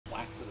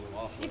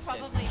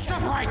probably.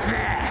 Stop right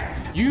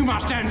there! You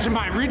must answer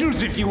my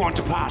riddles if you want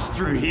to pass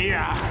through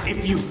here.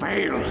 If you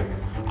fail,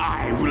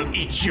 I will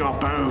eat your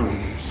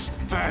bones.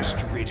 First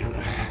riddle.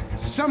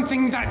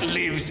 Something that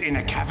lives in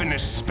a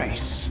cavernous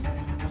space.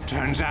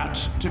 Turns out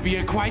to be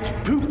a quite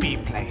poopy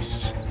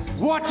place.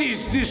 What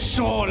is this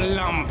sore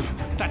lump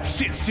that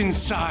sits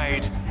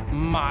inside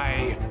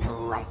my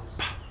rump?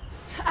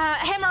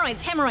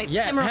 Hemorrhoids.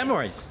 Yeah,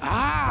 hemorrhoids.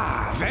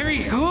 Ah,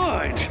 very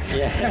good.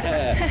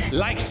 Yeah.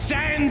 Like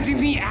sands in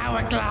the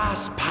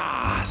hourglass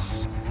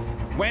pass.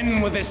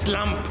 When will this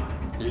lump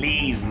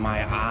leave my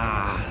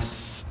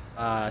ass?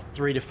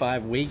 3 to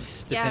 5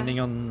 weeks, depending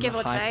on give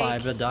or high take.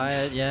 fiber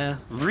diet, yeah.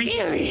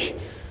 Really?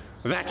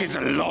 That is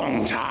a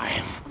long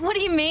time. What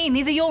do you mean?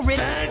 These are your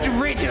riddles. Third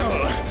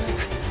riddle.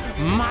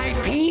 My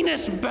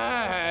penis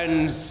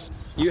burns.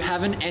 You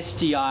have an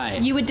STI.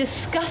 You were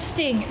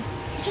disgusting.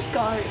 Just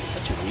go.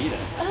 Such a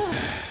weirdo.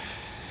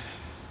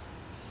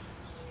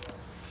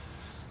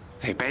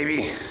 Hey,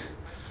 baby.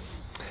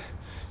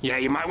 Yeah,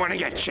 you might want to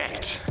get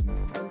checked.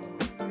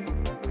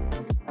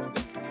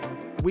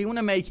 We want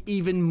to make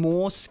even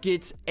more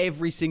skits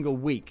every single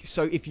week.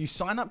 So if you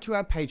sign up to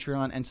our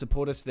Patreon and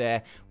support us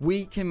there,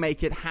 we can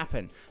make it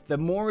happen. The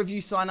more of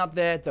you sign up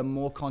there, the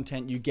more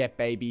content you get,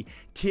 baby.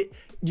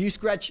 You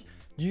scratch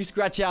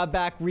our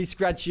back, we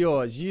scratch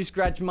yours. You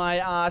scratch my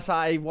ass,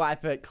 I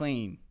wipe it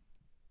clean.